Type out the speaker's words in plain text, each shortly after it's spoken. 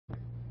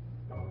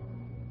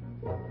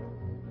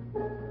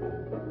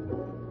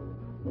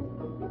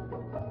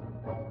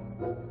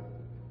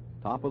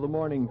Top of the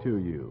morning to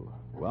you.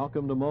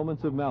 Welcome to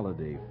Moments of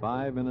Melody,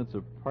 5 minutes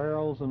of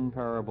pearls and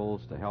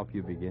parables to help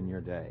you begin your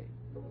day.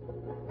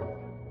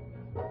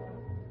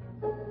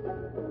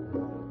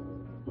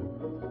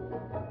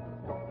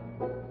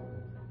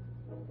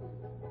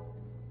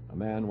 A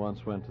man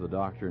once went to the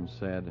doctor and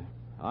said,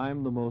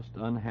 "I'm the most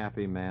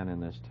unhappy man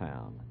in this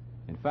town.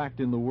 In fact,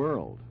 in the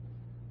world."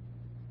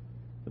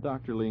 The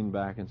doctor leaned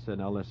back and said,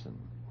 "Now listen,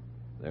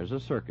 there's a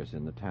circus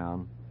in the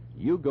town.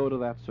 You go to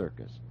that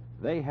circus.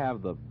 They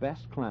have the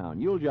best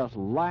clown. You'll just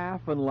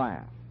laugh and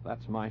laugh.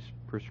 That's my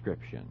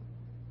prescription."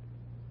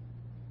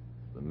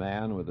 The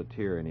man with a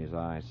tear in his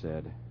eye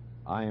said,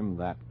 "I'm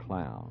that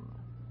clown."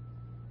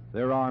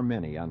 There are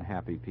many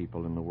unhappy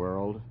people in the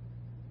world.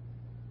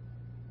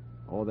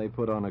 Oh, they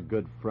put on a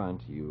good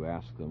front. You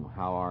ask them,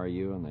 "How are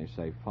you?" and they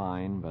say,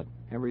 "Fine," but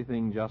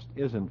everything just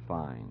isn't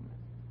fine.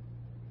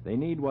 They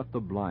need what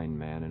the blind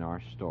man in our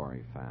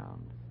story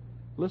found.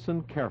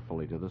 Listen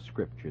carefully to the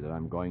scripture that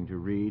I'm going to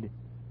read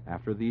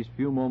after these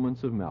few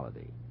moments of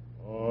melody.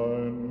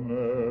 I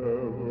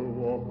never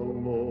walk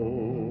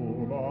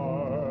alone, I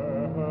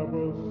have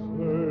a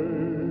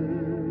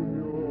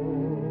Savior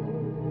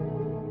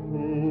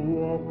who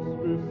walks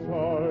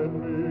beside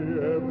me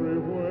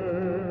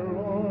everywhere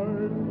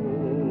I go.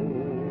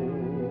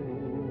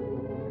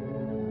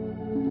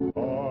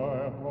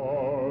 My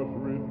heart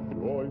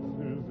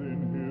rejoices in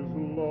His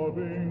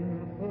loving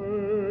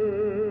favor,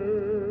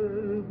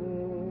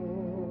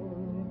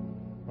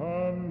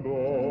 and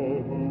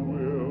all who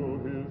will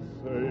His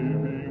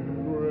saving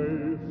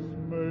grace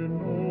may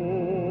know.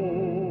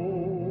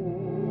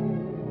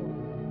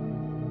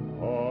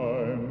 I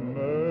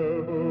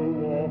never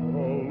walk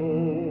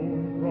alone,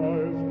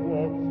 Christ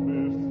walks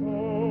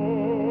beside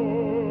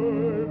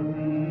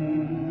me.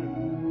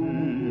 He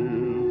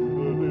is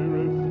the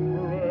dearest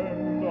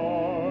friend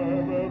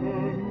I've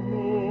ever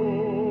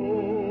known,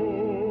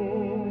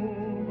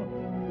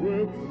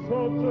 with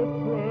such a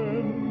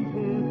friend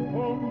to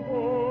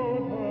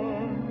comfort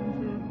and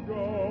to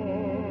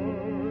guide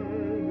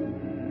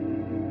me.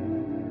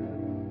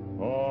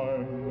 I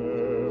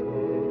never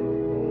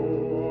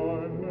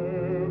walk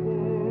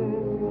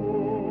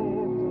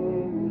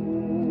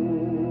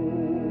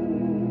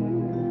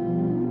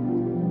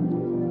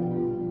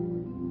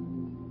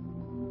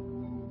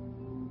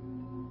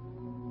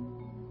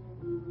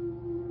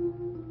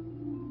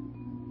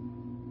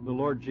The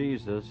Lord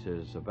Jesus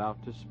is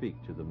about to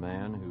speak to the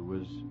man who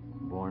was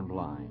born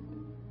blind.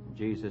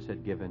 Jesus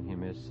had given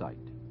him his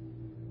sight.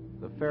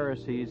 The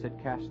Pharisees had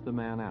cast the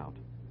man out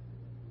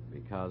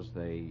because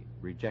they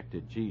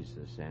rejected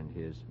Jesus and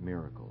his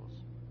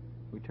miracles.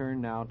 We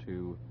turn now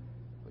to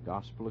the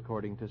Gospel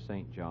according to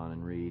St. John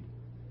and read,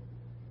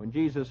 "When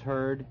Jesus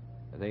heard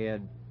that they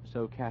had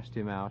so cast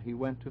him out, he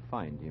went to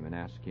find him and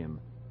asked him,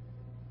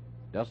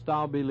 'Dost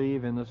thou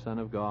believe in the Son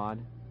of God?'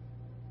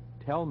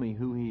 'Tell me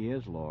who he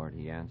is, Lord,'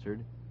 he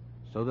answered,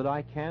 'so that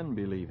I can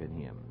believe in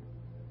him.'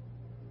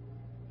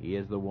 'He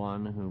is the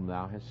one whom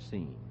thou hast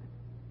seen.'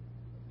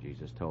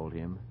 Jesus told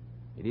him,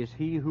 'It is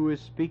he who is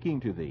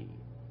speaking to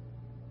thee.'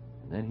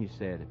 And then he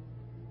said,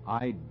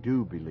 'I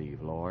do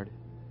believe, Lord,'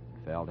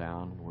 and fell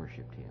down and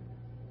worshipped him.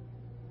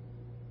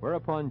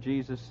 Whereupon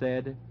Jesus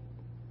said,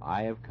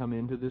 'I have come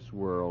into this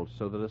world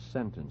so that a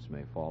sentence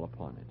may fall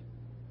upon it,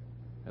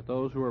 that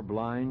those who are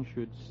blind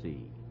should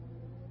see,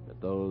 that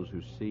those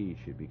who see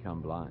should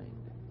become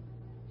blind.'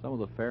 Some of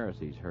the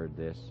Pharisees heard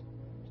this,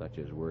 such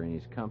as were in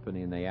his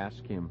company, and they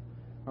asked him,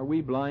 'Are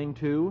we blind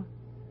too?'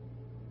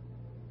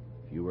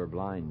 'If you were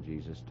blind,'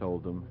 Jesus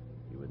told them,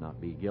 'you would not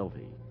be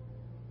guilty.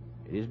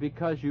 It is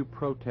because you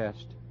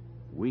protest,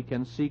 "We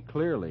can see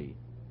clearly,"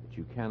 that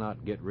you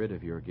cannot get rid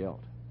of your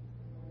guilt."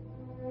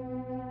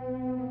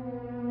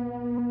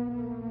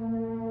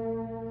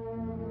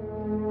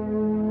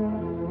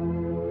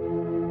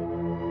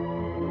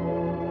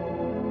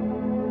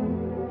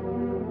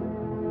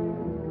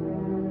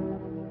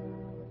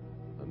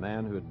 The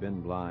man who had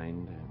been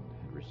blind and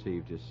had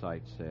received his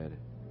sight said,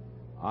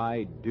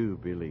 "I do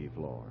believe,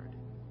 Lord."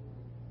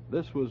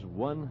 This was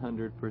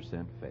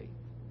 100% faith.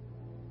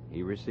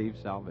 He received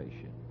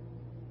salvation.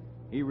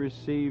 He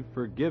received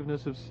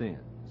forgiveness of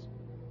sins.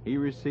 He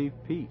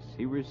received peace.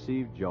 He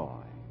received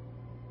joy,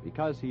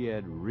 because he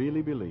had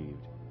really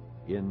believed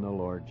in the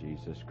Lord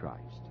Jesus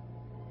Christ.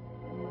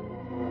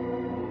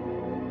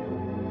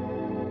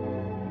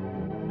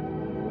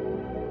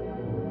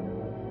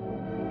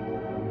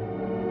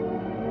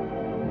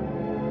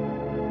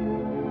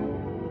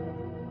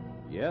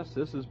 Yes,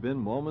 this has been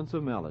Moments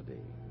of Melody.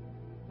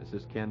 This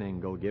is Ken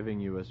Engle giving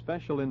you a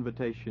special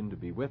invitation to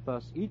be with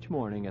us each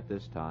morning at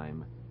this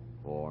time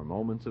for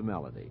Moments of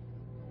Melody.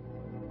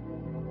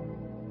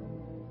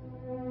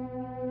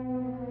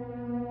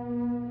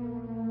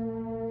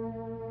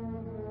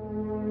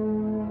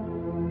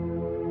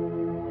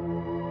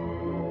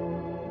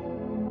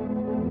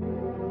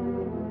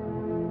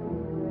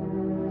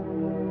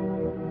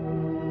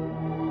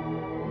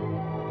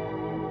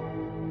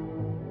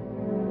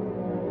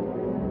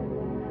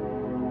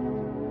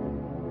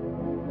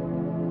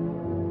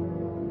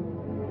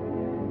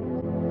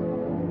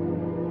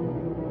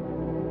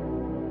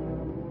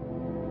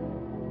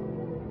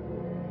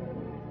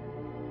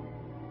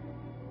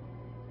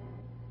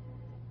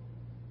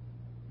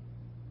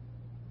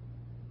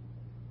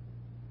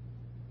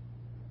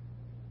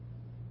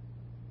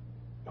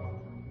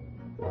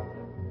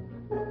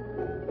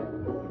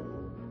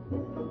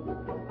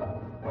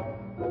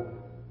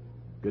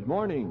 Good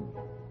morning.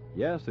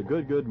 Yes, a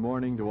good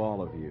morning to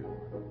all of you.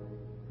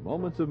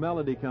 Moments of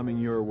melody coming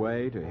your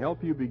way to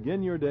help you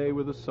begin your day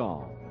with a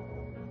song.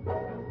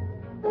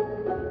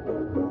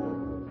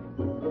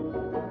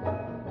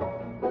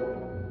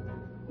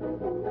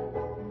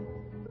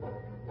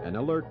 An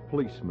alert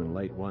policeman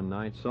late one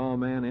night saw a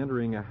man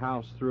entering a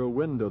house through a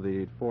window that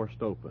he had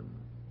forced open.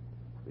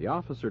 The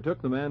officer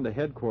took the man to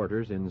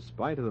headquarters in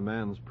spite of the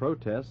man's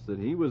protests that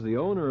he was the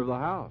owner of the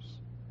house.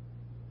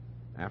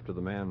 After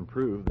the man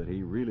proved that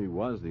he really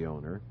was the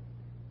owner,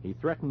 he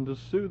threatened to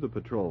sue the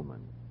patrolman.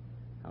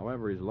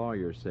 However, his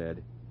lawyer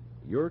said,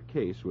 "Your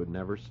case would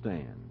never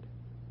stand.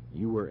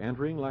 You were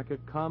entering like a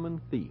common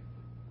thief.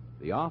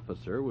 The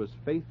officer was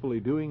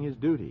faithfully doing his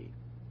duty."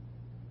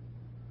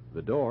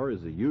 The door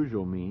is the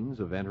usual means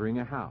of entering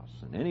a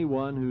house, and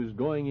anyone who's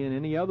going in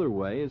any other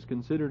way is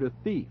considered a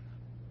thief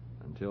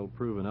until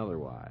proven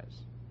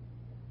otherwise.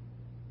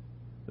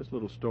 This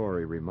little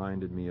story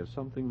reminded me of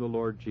something the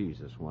Lord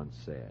Jesus once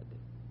said.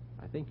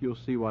 I think you'll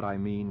see what I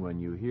mean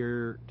when you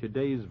hear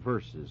today's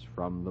verses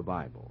from the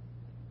Bible.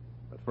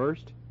 But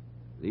first,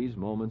 these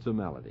moments of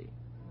melody.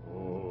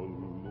 O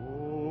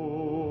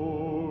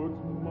Lord,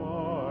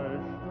 my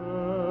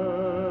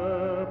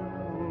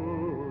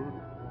shepherd,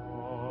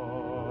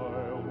 I'll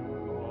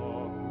not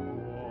want.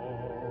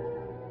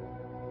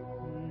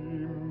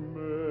 He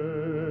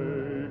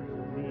makes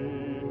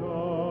me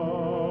down to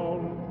lie in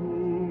pastures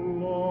green. He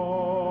leadeth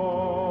me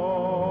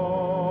the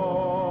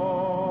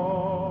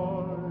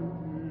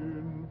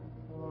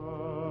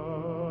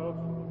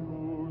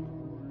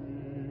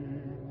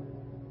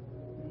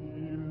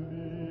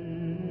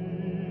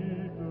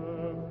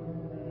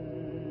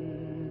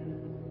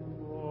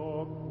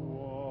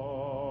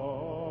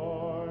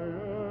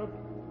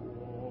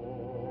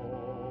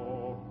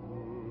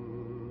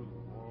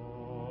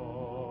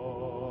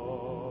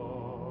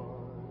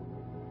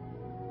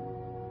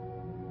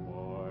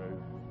quiet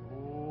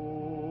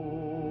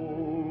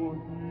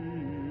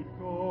waters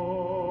by.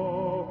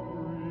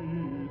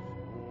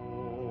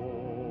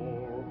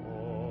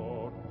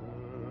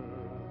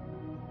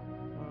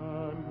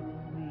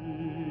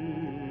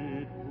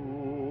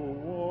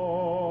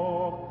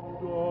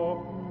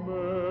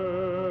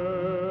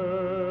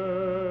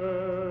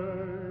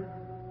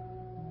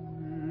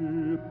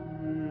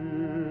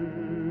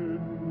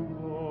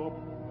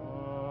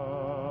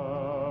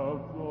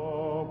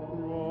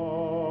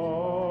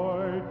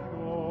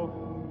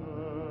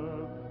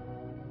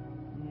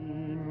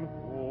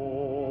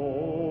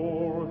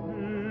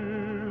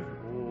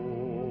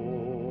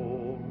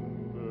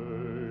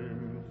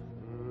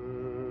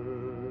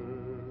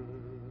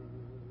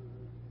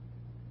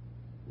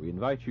 We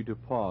invite you to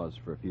pause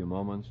for a few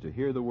moments to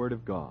hear the Word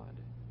of God.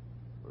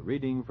 We're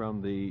reading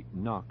from the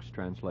Knox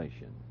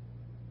translation.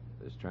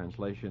 This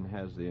translation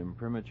has the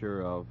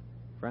imprimatur of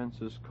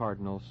Francis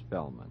Cardinal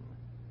Spellman.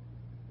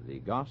 The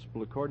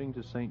Gospel according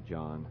to St.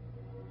 John,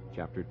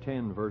 chapter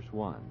 10, verse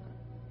 1.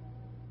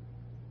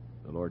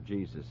 The Lord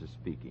Jesus is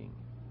speaking.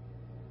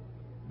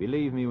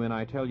 "Believe me when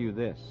I tell you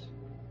this.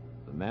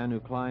 The man who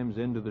climbs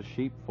into the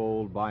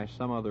sheepfold by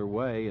some other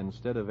way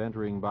instead of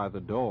entering by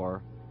the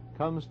door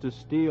comes to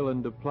steal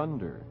and to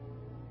plunder.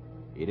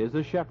 It is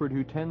the shepherd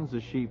who tends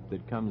the sheep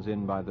that comes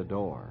in by the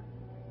door.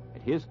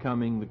 At his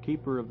coming, the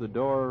keeper of the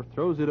door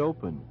throws it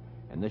open,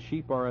 and the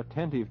sheep are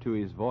attentive to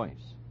his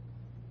voice.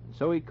 And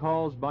so he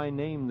calls by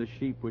name the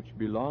sheep which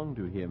belong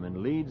to him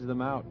and leads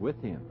them out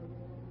with him.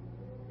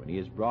 When he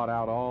has brought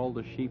out all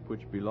the sheep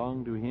which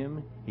belong to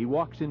him, he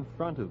walks in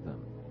front of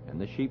them, and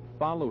the sheep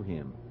follow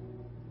him,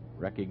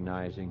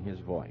 recognizing his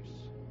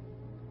voice.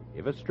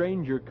 If a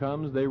stranger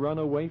comes, they run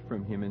away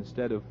from him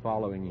instead of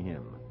following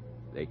him.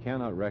 They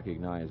cannot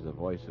recognize the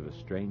voice of a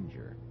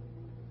stranger."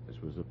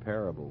 This was a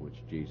parable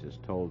which Jesus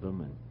told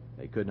them, and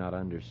they could not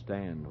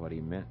understand what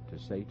he meant to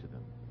say to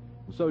them.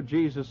 And so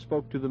Jesus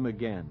spoke to them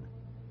again.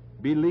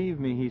 "Believe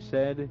me," he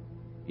said,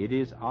 "it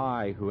is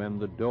I who am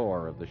the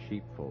door of the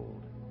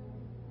sheepfold.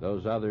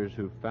 Those others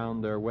who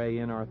found their way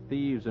in are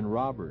thieves and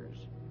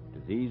robbers. To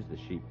these the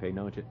sheep pay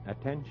no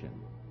attention.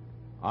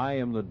 I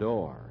am the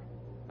door.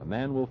 A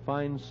man will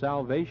find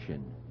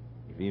salvation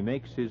if he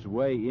makes his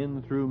way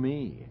in through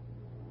me.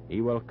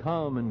 He will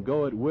come and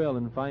go at will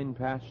and find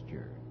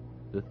pasture.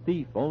 The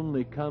thief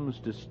only comes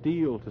to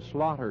steal, to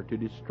slaughter, to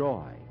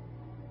destroy.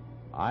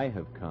 I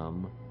have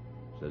come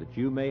so that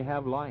you may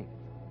have life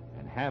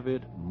and have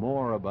it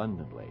more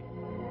abundantly."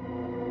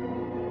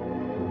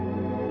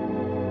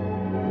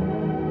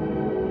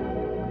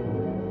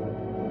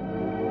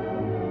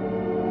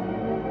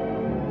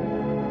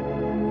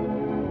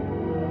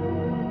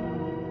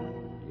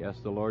 Yes,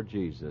 the Lord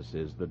Jesus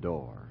is the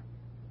door.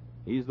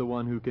 He's the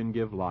one who can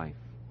give life,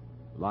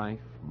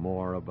 life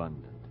more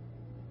abundant.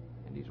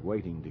 And he's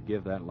waiting to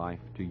give that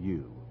life to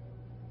you,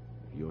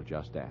 if you'll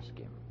just ask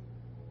him.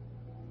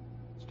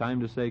 It's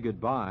time to say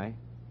goodbye.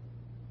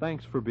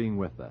 Thanks for being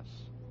with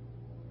us.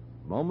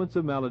 Moments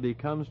of Melody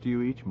comes to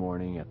you each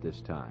morning at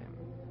this time.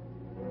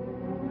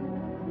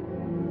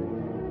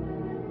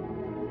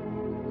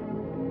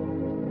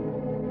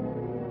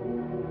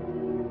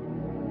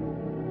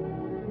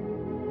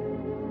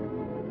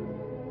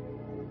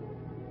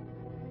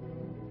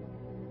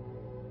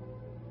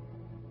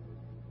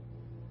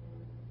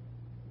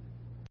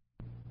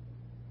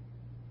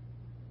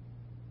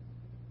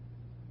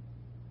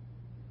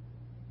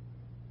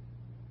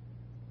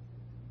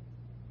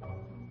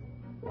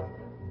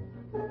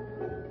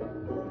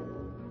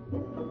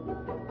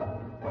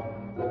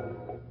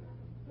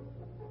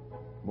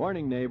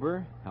 Morning,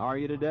 neighbor. How are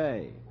you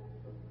today?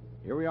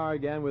 Here we are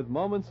again with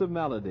Moments of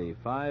Melody,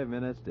 5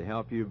 minutes to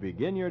help you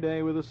begin your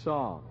day with a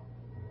song.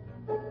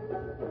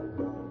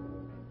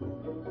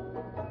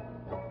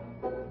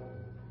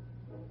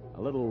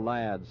 A little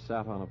lad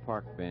sat on a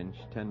park bench,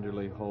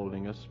 tenderly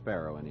holding a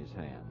sparrow in his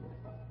hand.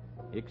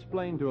 He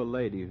explained to a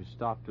lady who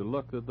stopped to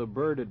look that the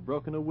bird had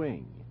broken a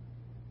wing.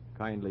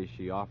 Kindly,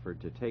 she offered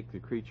to take the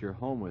creature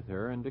home with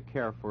her and to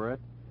care for it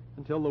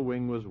until the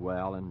wing was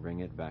well and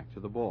bring it back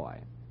to the boy.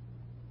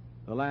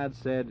 The lad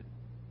said,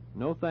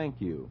 "No,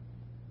 thank you.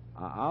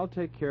 I'll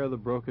take care of the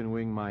broken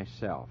wing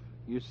myself.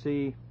 You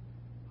see,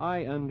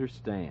 I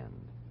understand."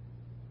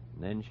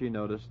 And then she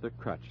noticed the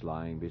crutch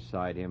lying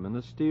beside him and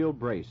the steel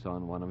brace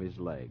on one of his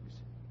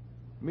legs.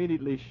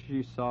 Immediately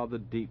she saw the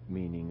deep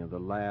meaning of the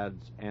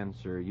lad's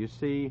answer. "You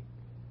see,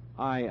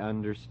 I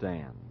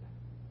understand."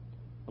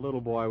 The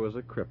little boy was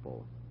a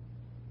cripple.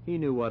 He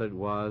knew what it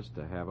was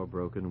to have a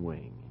broken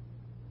wing.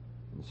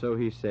 And so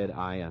he said,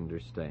 "I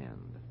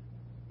understand."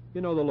 You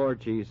know, the Lord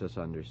Jesus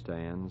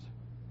understands.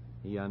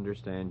 He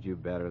understands you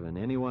better than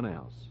anyone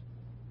else.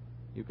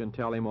 You can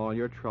tell him all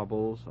your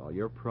troubles, all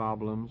your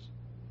problems,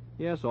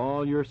 yes,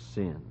 all your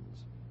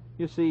sins.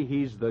 You see,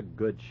 he's the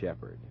Good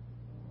Shepherd.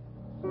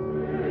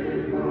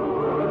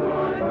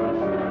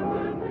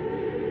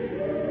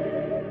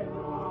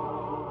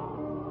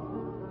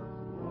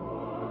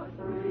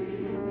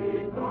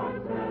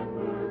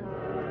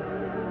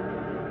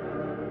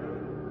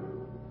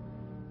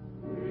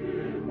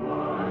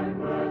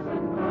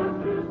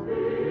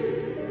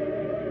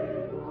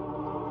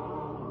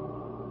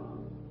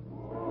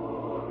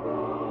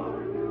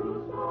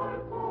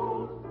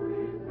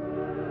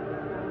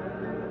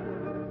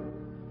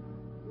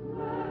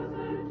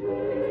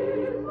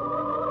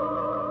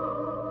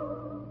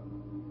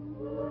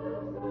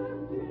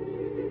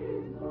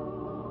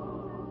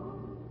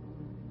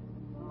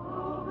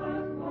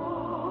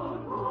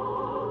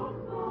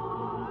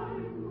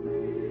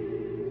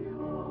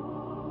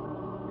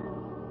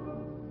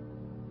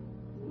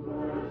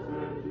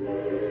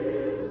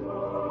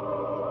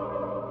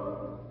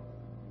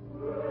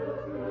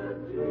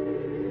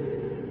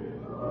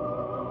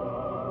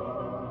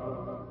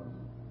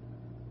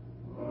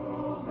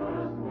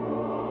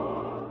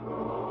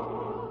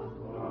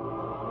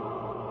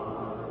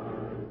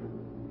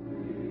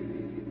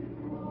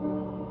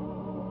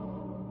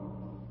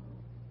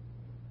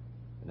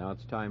 Now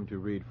it's time to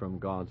read from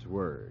God's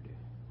Word.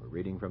 We're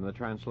reading from the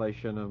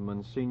translation of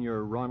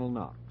Monsignor Ronald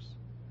Knox,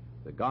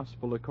 the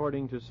Gospel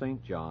according to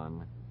St.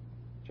 John,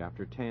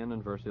 chapter 10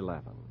 and verse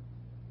 11.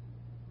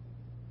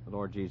 The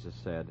Lord Jesus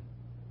said,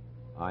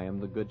 "I am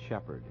the Good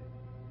Shepherd.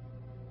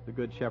 The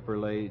Good Shepherd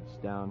lays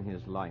down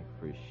his life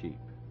for his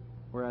sheep,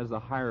 whereas the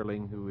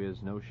hireling, who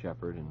is no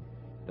shepherd and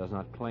does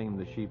not claim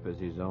the sheep as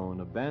his own,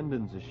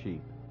 abandons the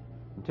sheep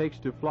and takes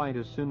to flight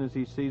as soon as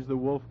he sees the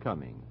wolf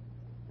coming.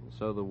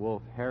 So the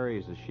wolf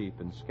harries the sheep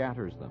and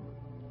scatters them.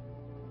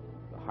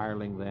 The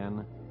hireling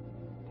then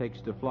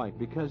takes to flight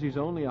because he's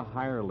only a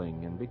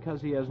hireling and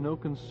because he has no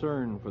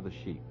concern for the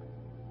sheep.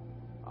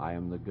 I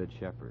am the Good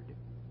Shepherd.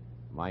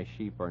 My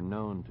sheep are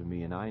known to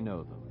me and I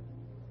know them,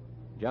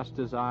 just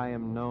as I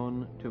am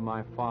known to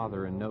my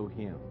Father and know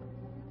him.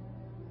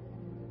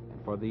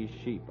 And for these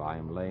sheep I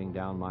am laying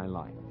down my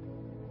life.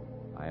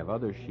 I have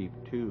other sheep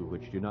too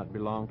which do not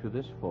belong to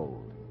this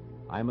fold.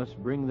 I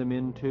must bring them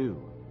in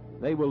too.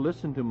 They will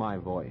listen to my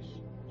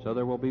voice, so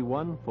there will be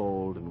one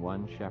fold and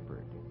one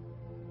shepherd.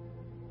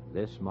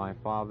 This my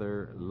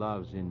Father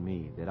loves in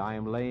me, that I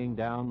am laying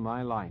down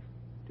my life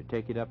to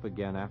take it up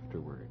again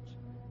afterwards.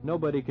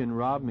 Nobody can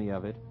rob me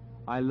of it.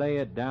 I lay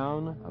it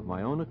down of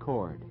my own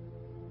accord.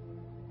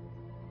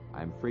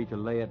 I am free to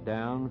lay it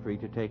down, free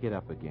to take it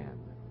up again.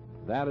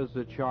 That is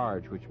the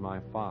charge which my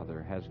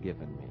Father has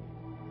given me."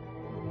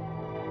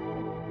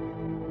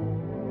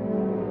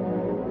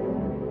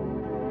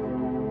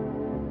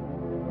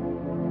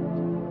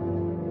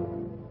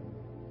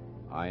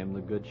 I am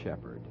the Good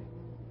Shepherd.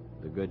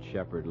 The Good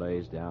Shepherd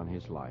lays down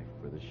his life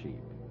for the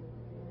sheep.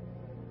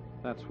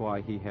 That's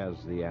why he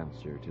has the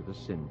answer to the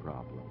sin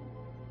problem.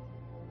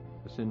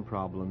 The sin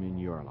problem in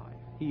your life.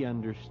 He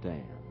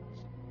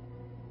understands.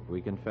 If we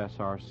confess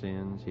our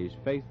sins, he's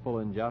faithful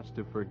and just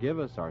to forgive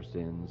us our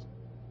sins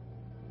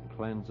and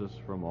cleanse us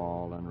from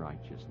all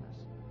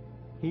unrighteousness.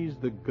 He's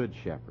the Good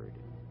Shepherd.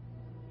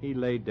 He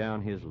laid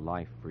down his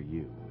life for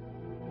you.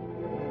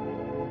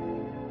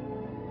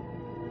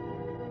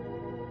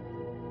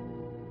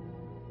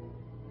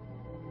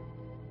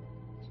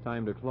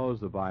 Time to close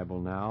the Bible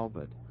now,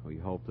 but we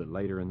hope that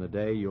later in the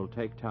day you'll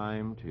take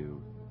time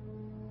to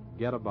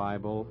get a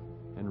Bible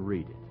and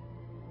read it.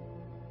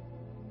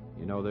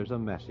 You know, there's a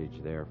message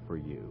there for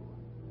you.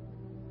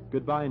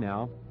 Goodbye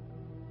now.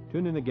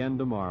 Tune in again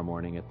tomorrow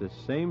morning at this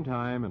same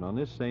time and on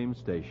this same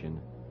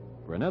station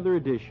for another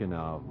edition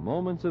of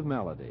Moments of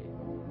Melody.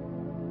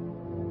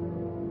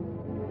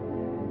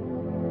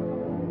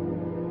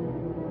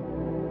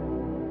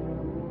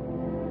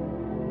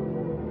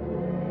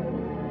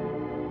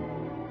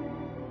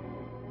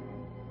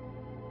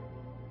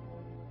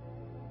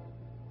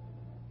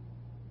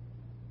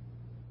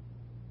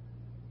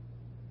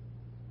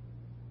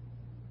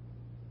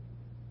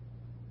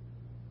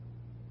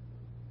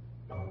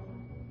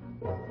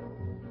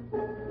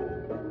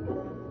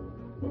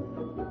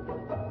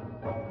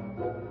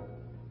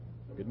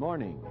 Good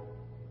morning.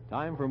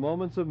 Time for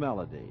Moments of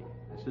Melody.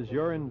 This is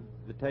your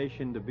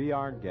invitation to be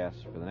our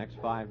guest for the next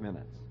 5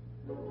 minutes.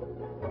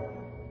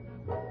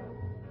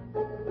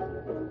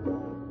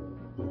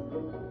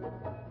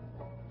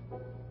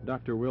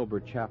 Dr.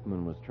 Wilbur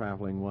Chapman was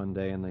traveling one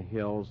day in the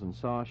hills and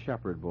saw a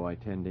shepherd boy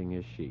tending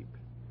his sheep.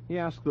 He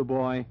asked the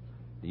boy,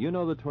 "Do you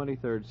know the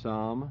 23rd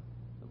Psalm?"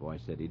 The boy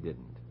said he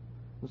didn't.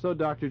 And so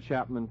Dr.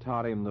 Chapman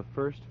taught him the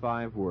first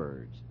 5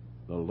 words,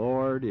 "The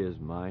Lord is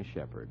my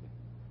shepherd."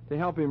 To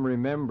help him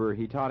remember,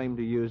 he taught him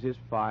to use his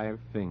 5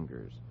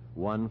 fingers,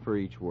 one for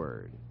each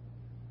word.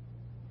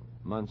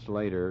 Months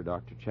later,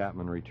 Dr.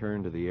 Chapman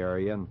returned to the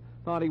area and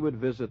thought he would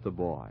visit the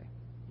boy.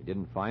 He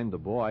didn't find the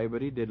boy,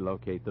 but he did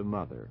locate the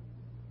mother.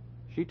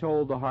 She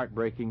told the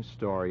heartbreaking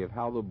story of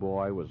how the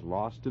boy was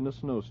lost in a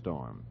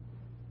snowstorm.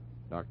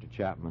 Dr.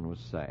 Chapman was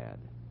sad.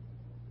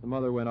 The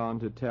mother went on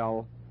to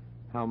tell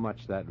how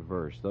much that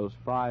verse, those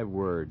 5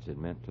 words, had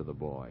meant to the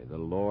boy. The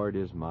Lord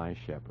is my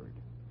shepherd.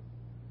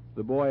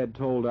 The boy had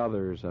told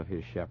others of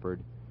his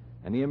shepherd,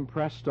 and he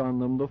impressed on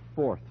them the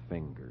 4th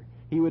finger.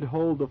 He would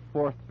hold the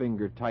 4th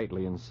finger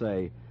tightly and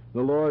say,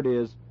 "The Lord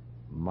is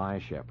my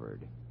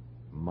shepherd,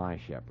 my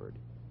shepherd."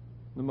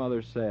 The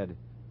mother said,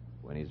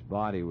 when his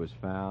body was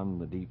found in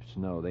the deep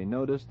snow, they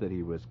noticed that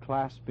he was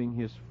clasping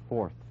his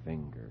 4th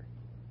finger,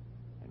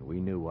 and we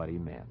knew what he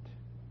meant.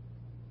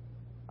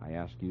 I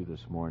ask you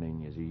this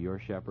morning, is he your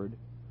shepherd?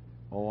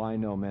 Oh, I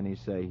know many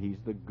say he's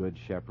the good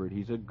shepherd,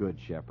 he's a good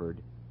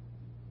shepherd.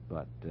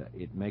 But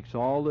it makes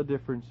all the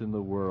difference in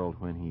the world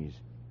when he's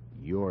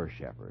your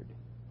shepherd.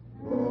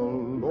 The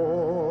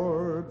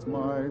Lord's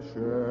my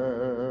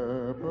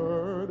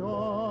shepherd,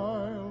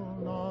 I'll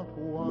not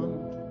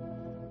want.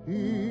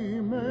 He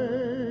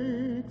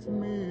makes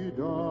me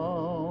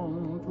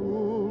down to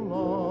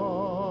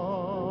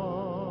lie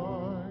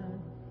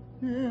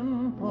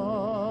in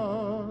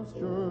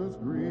pastures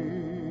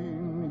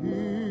green.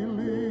 He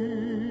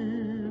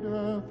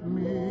leadeth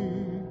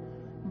me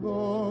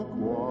the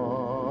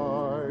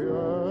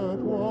quiet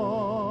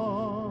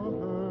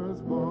waters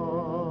by.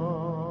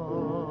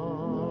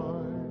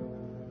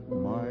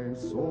 My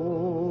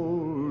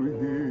soul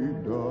he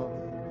doth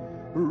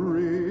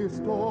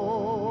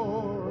restore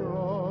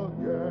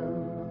again,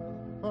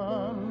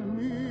 and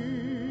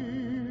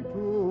me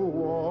to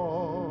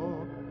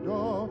walk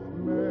doth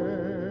make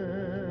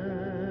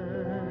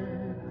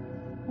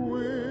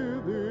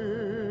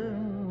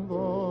within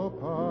the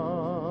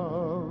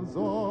paths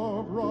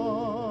of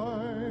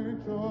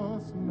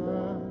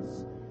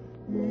righteousness,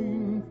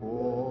 e'en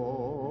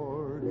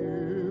for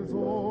his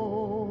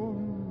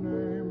own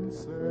name's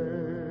sake.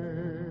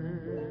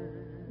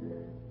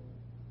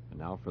 And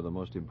now for the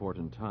most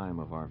important time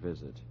of our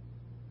visit.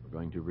 We're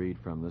going to read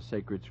from the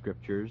Sacred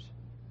Scriptures,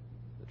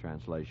 the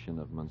translation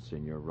of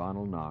Monsignor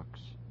Ronald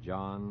Knox,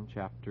 John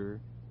chapter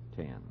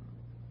 10.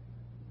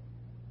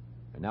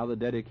 And now the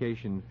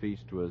dedication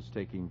feast was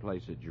taking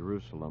place at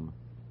Jerusalem,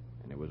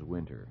 and it was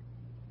winter.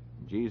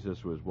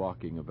 Jesus was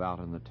walking about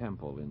in the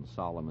temple in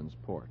Solomon's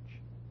porch.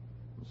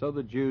 And so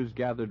the Jews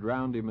gathered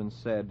round him and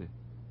said,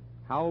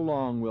 "How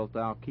long wilt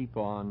thou keep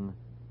on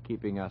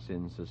keeping us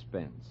in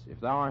suspense? If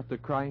thou art the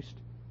Christ,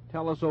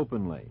 tell us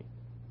openly."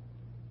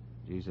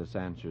 Jesus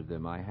answered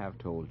them, "I have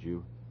told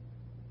you,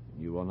 and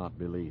you will not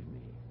believe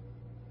me.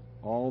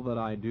 All that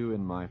I do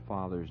in my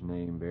Father's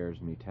name bears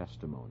me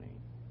testimony.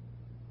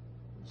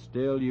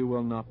 Still you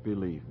will not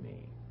believe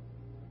me.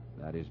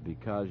 That is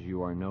because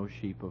you are no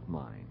sheep of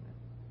mine.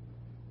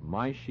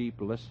 My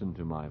sheep listen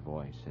to my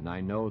voice, and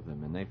I know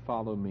them, and they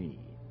follow me.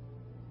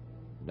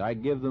 And I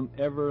give them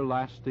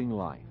everlasting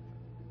life,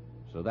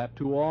 so that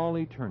to all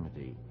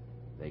eternity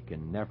they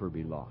can never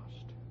be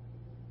lost.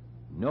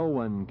 No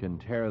one can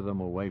tear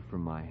them away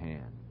from my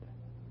hand.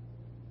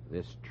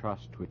 This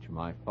trust which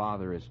my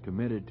Father has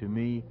committed to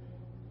me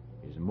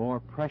is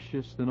more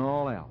precious than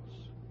all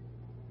else.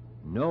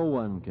 No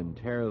one can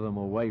tear them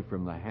away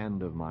from the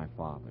hand of my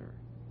Father.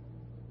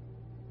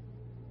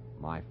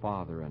 My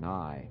Father and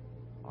I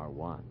are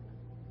one."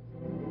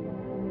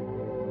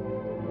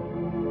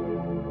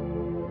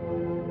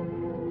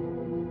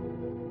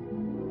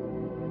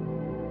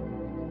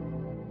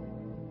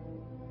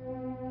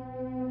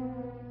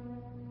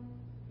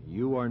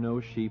 You are no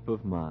sheep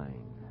of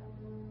mine.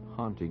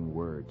 Haunting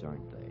words,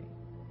 aren't they?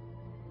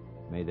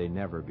 May they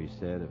never be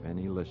said of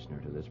any listener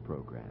to this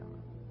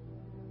program.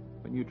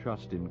 When you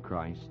trust in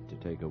Christ to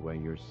take away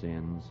your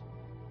sins,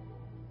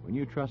 when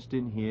you trust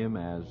in Him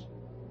as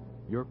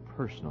your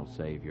personal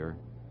Savior,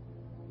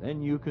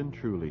 then you can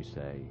truly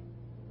say,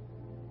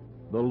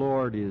 "The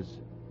Lord is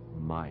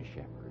my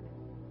shepherd."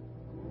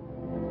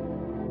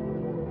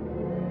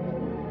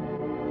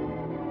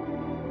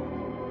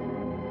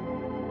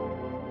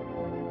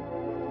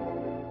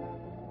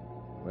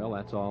 Well,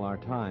 that's all our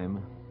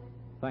time.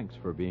 Thanks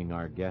for being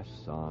our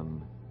guests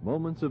on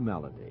Moments of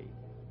Melody.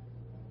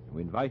 And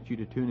we invite you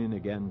to tune in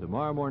again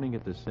tomorrow morning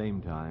at the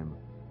same time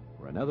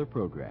for another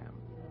program.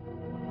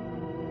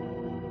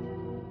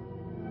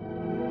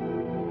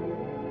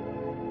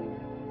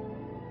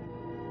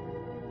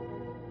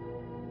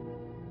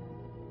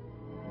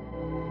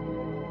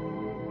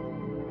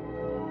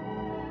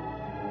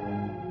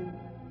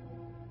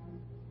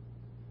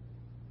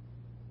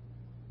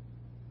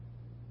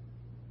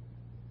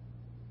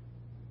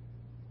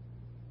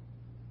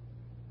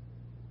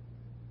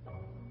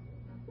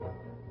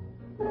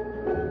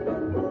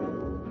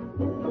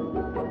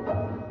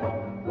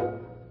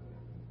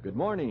 Good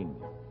morning.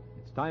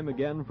 It's time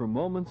again for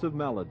Moments of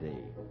Melody.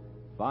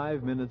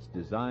 5 minutes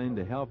designed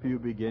to help you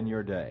begin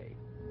your day.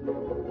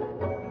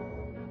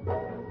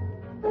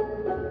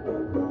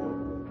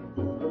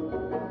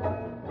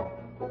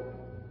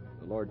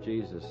 The Lord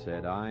Jesus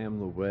said, I am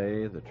the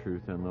way, the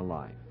truth, and the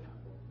life.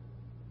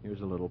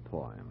 Here's a little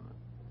poem.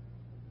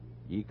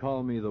 Ye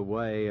call me the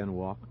way, and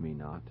walk me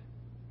not.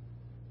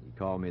 Ye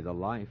call me the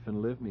life,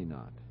 and live me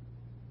not.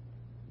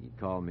 Ye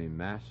call me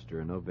master,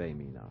 and obey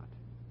me not.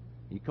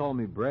 Ye call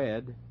me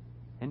bread,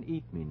 and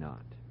eat me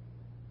not.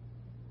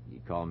 Ye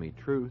call me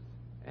truth,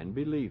 and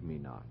believe me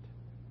not.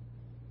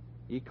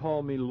 Ye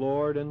call me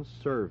Lord, and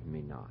serve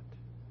me not.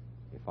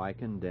 If I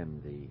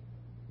condemn thee,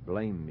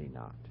 blame me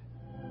not.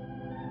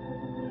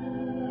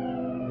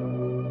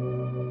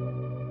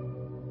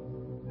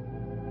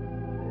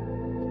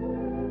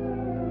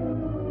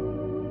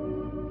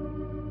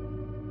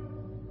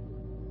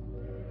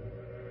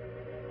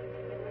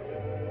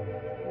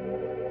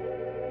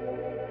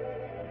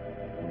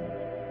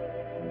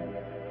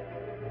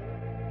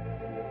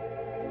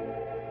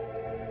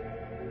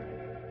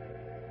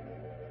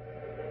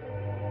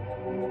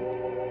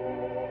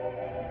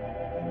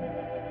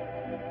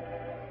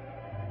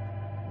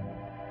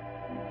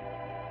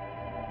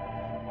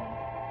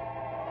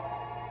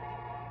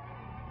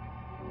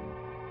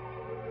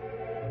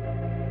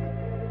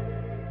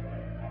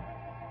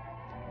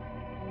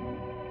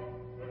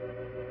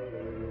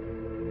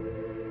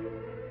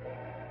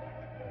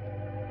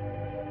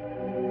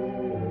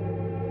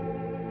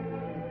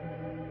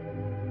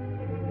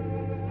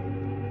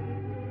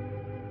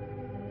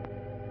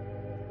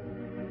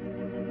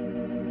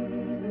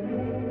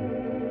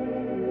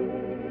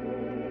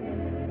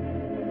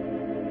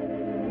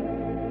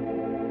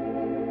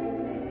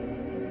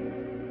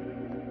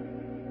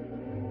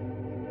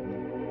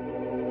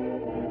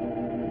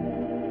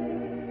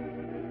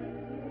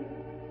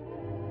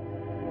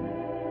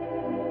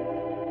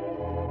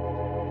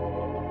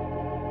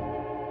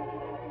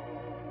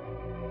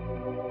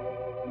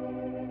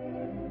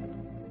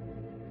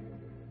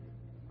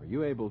 Are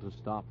you able to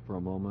stop for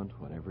a moment,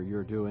 whatever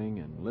you're doing,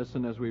 and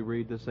listen as we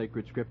read the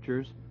sacred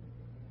scriptures?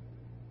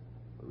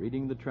 We're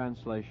reading the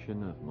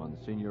translation of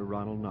Monsignor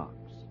Ronald Knox.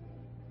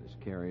 This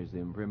carries the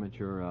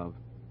imprimatur of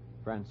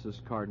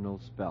Francis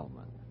Cardinal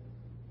Spellman.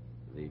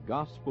 The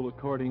Gospel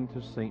according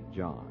to St.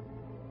 John.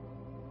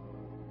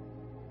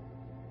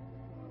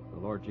 The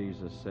Lord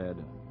Jesus said,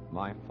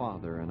 My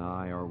Father and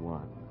I are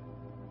one.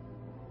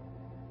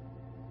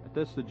 At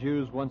this the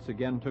Jews once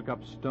again took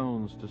up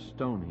stones to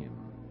stone him.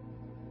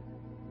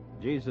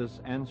 Jesus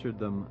answered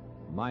them,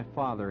 My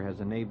Father has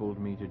enabled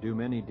me to do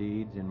many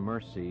deeds in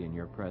mercy in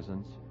your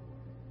presence.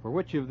 For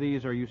which of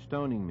these are you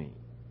stoning me?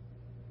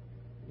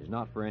 It is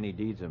not for any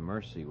deeds of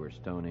mercy we're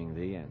stoning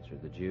thee,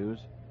 answered the Jews.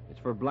 It's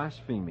for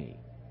blasphemy.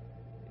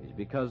 It is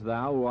because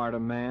thou, who art a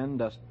man,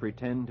 dost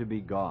pretend to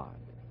be God.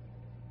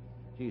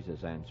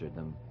 Jesus answered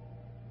them,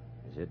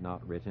 Is it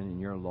not written in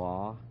your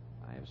law,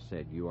 I have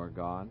said you are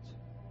gods?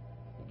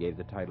 He gave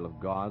the title of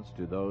gods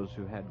to those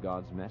who had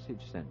God's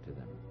message sent to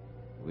them.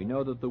 We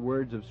know that the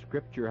words of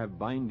Scripture have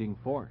binding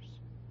force.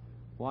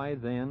 Why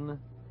then,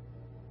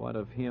 what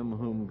of him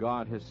whom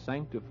God has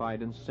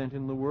sanctified and sent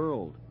in the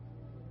world?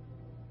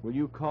 Will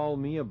you call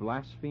me a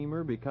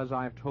blasphemer because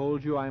I have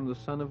told you I am the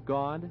Son of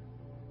God?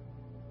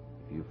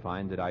 If you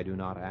find that I do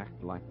not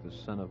act like the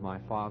Son of my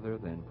Father,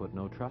 then put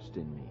no trust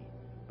in me.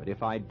 But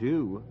if I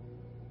do,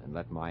 then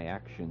let my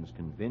actions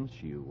convince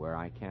you where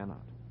I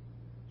cannot.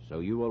 So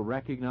you will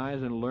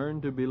recognize and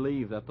learn to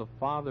believe that the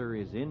Father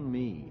is in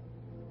me,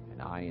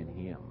 and I in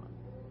him.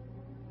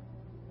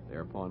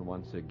 Thereupon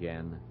once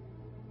again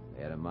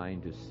they had a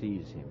mind to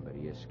seize him, but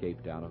he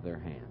escaped out of their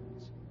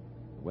hands,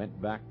 went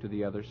back to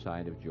the other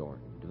side of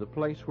Jordan, to the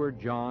place where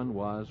John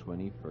was when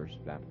he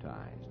first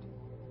baptized.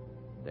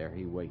 There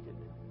he waited,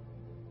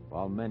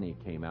 while many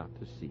came out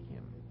to see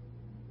him.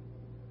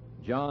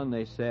 John,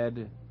 they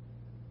said,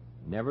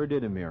 never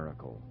did a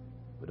miracle,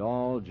 but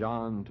all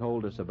John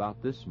told us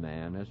about this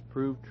man has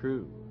proved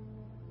true,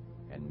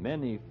 and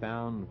many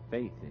found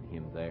faith in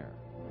him there.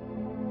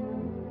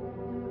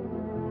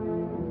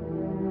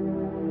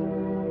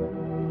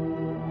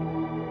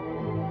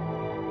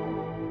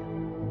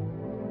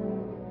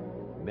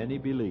 Many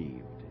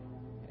believed,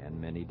 and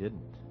many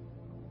didn't.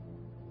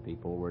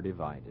 People were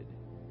divided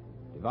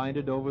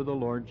over the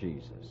Lord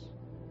Jesus.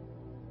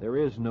 There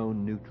is no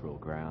neutral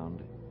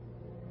ground.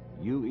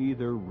 You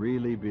either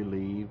really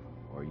believe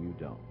or you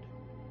don't.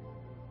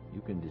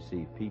 You can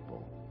deceive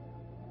people,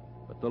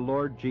 but the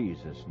Lord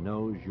Jesus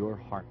knows your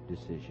heart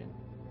decision.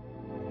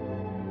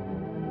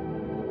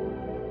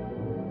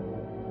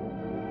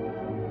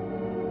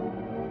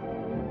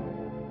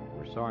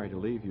 We're sorry to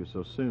leave you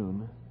so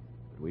soon,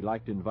 but we'd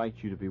like to invite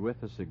you to be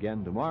with us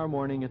again tomorrow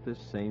morning at this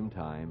same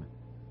time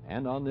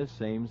and on this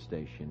same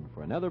station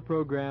for another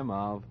program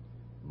of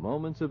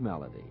Moments of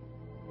Melody.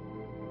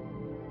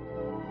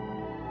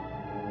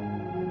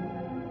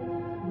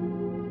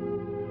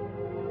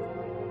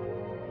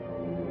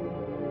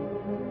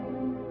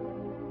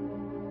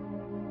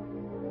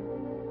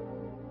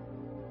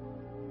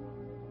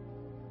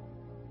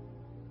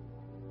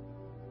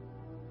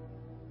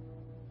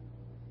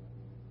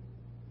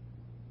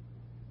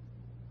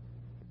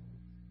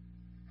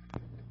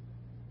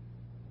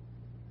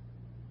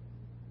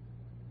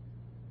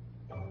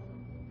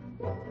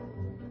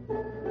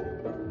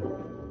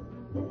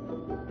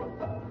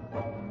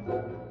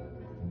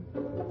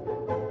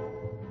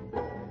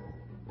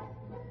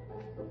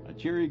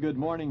 cheery good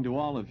morning to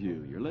all of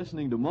you. You're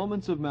listening to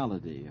Moments of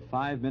Melody, a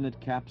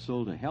 5-minute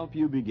capsule to help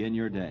you begin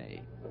your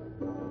day.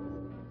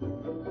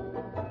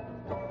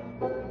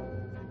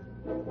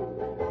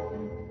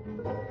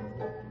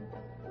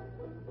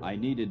 I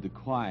needed the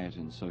quiet,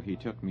 and so he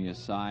took me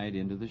aside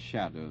into the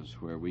shadows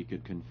where we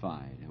could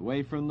confide,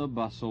 away from the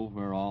bustle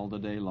where all the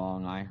day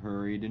long I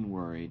hurried and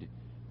worried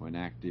when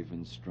active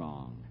and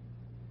strong.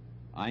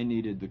 I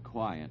needed the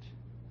quiet.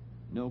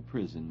 No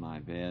prison, my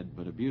bed,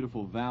 but a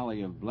beautiful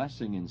valley of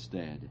blessing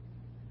instead,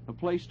 a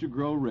place to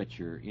grow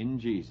richer,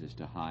 in Jesus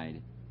to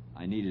hide.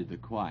 I needed the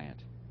quiet,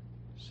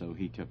 so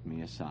he took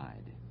me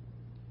aside.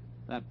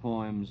 That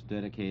poem's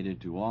dedicated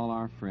to all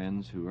our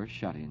friends who are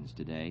shut-ins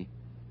today.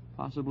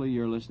 Possibly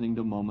you're listening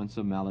to Moments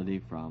of Melody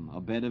from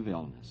a bed of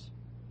illness.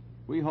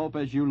 We hope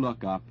as you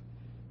look up,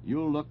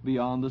 you'll look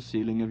beyond the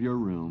ceiling of your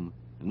room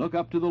and look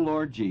up to the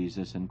Lord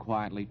Jesus and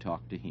quietly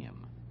talk to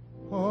him.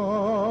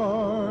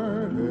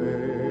 Heartaches,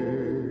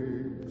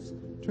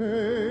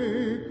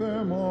 take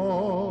them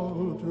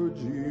all to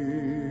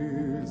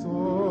Jesus.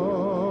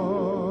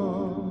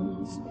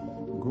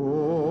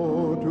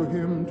 Go to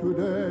him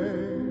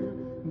today,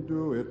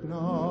 do it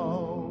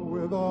now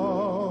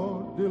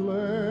without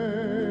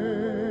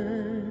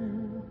delay.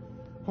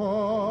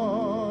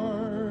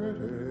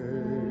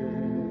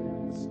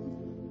 Heartaches,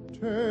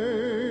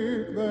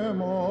 take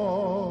them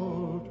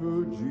all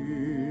to Jesus.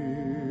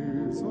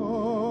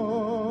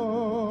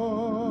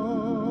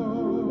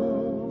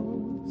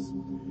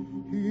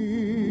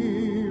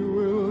 He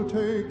will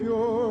take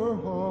your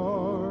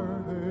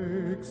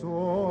heartaches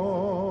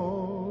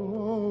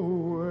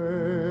all away.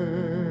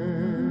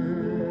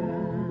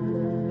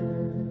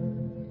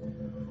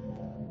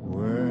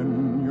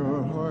 When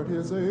your heart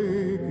is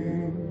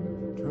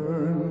aching,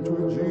 turn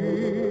to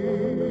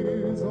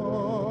Jesus.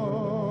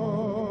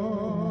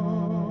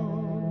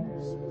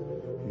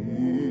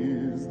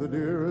 He's the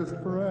dearest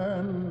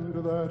friend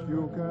that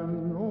you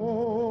can know.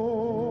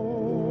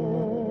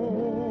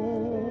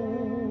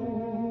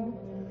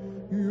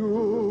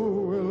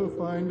 You will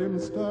find him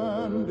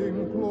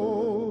standing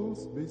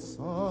close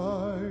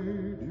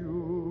beside you,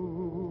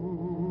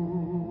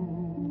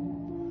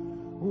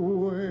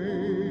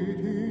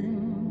 waiting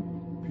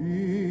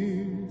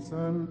peace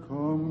and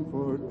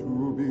comfort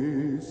to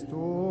bestow.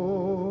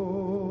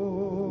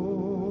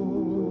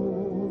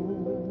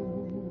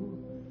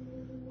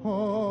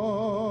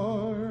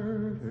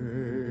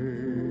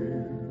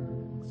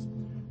 Heartaches,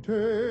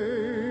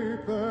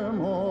 take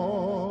them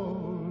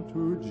all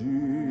to Jesus.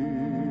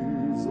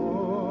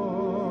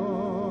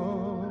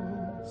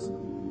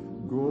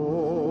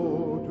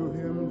 Go to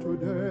him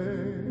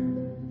today,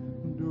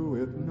 do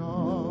it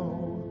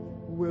now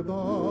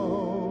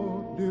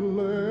without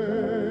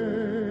delay.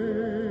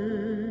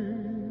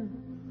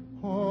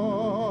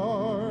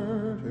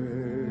 Heartaches,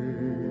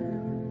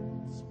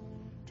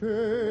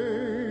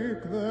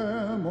 take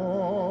them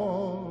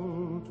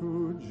all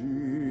to Jesus.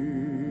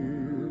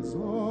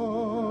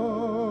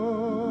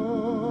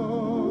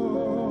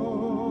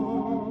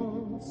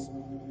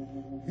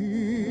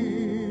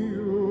 He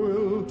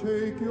will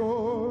take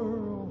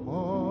your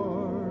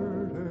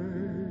heartaches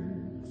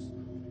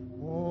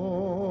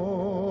all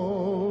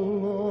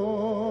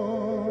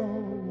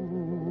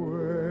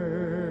away.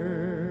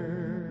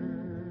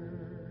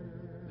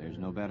 There's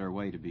no better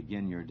way to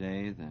begin your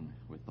day than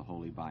with the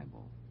Holy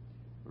Bible.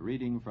 A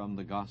reading from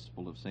the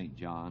Gospel of St.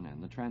 John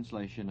and the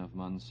translation of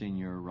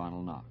Monsignor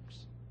Ronald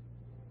Knox.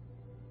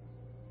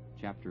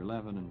 Chapter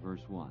 11 and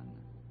verse 1.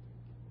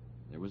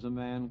 There was a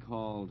man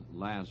called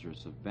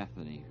Lazarus of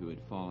Bethany who had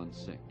fallen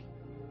sick.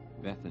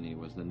 Bethany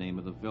was the name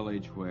of the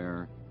village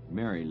where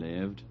Mary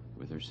lived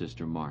with her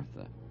sister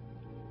Martha.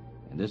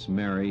 And this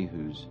Mary,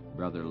 whose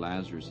brother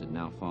Lazarus had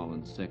now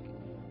fallen sick,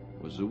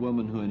 was the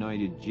woman who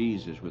anointed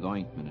Jesus with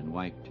ointment and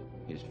wiped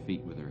his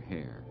feet with her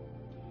hair.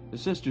 The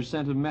sister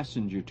sent a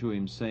messenger to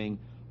him, saying,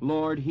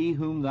 Lord, he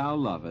whom thou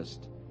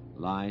lovest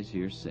lies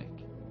here sick.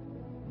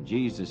 And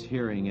Jesus,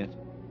 hearing it,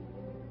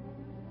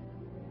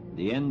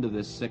 the end of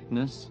this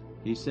sickness,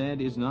 he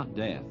said, is not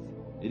death.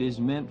 It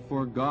is meant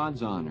for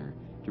God's honor,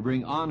 to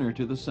bring honor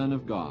to the Son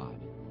of God.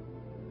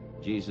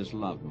 Jesus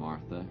loved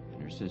Martha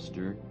and her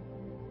sister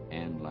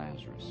and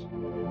Lazarus.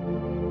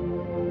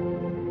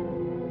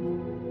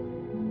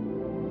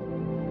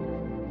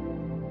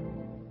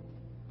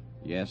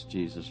 Yes,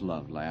 Jesus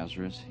loved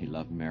Lazarus. He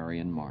loved Mary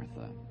and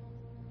Martha.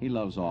 He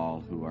loves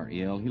all who are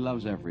ill. He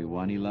loves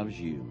everyone. He loves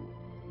you.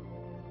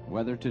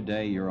 Whether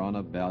today you're on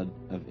a bed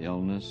of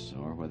illness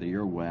or whether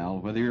you're well,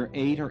 whether you're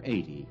 8 or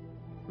 80,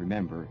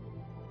 remember,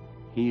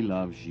 he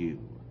loves you.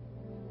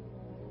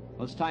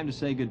 Well, it's time to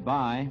say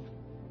goodbye.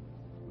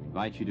 We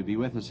invite you to be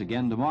with us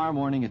again tomorrow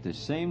morning at this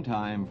same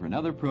time for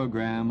another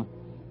program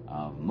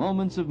of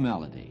Moments of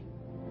Melody.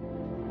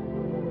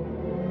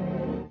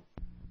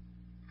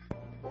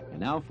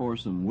 Now for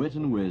some wit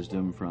and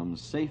wisdom from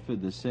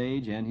Safed the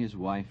Sage and his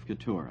wife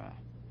Keturah.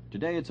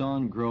 Today it's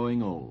on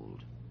growing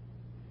old.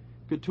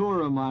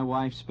 Keturah, my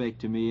wife, spake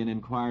to me and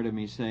inquired of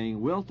me, saying,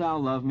 Wilt thou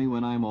love me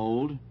when I'm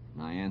old?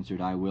 And I answered,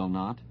 I will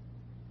not.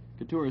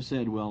 Keturah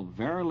said, Well,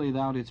 verily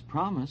thou didst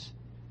promise.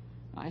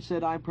 I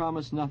said, I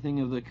promise nothing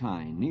of the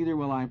kind, neither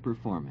will I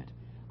perform it.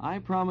 I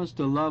promised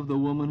to love the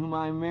woman whom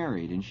I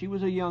married, and she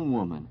was a young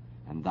woman,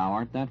 and thou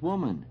art that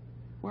woman.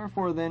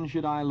 Wherefore then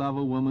should I love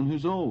a woman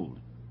who's old?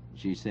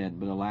 She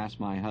said, But alas,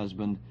 my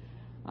husband,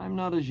 I'm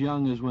not as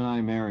young as when I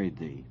married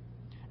thee.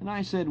 And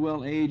I said,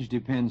 Well, age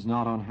depends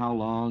not on how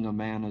long a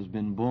man has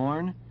been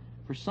born,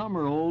 for some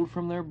are old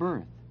from their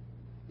birth.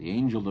 The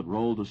angel that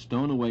rolled the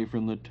stone away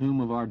from the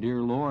tomb of our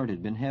dear Lord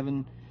had been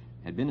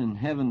in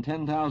heaven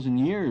 10,000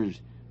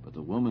 years, but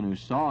the woman who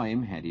saw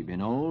him, had he been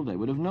old, they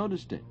would have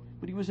noticed it.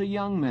 But he was a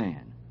young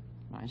man.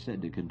 I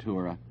said to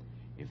Keturah,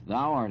 If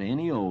thou art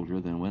any older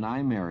than when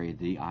I married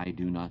thee, I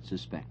do not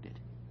suspect it.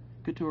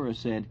 Keturah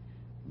said,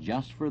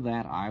 Just for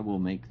that I will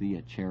make thee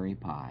a cherry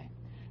pie.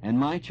 And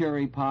my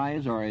cherry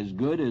pies are as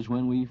good as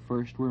when we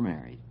first were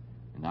married.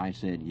 And I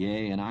said,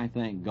 Yea, and I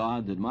thank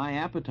God that my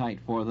appetite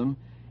for them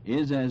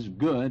is as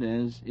good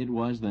as it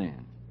was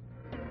then.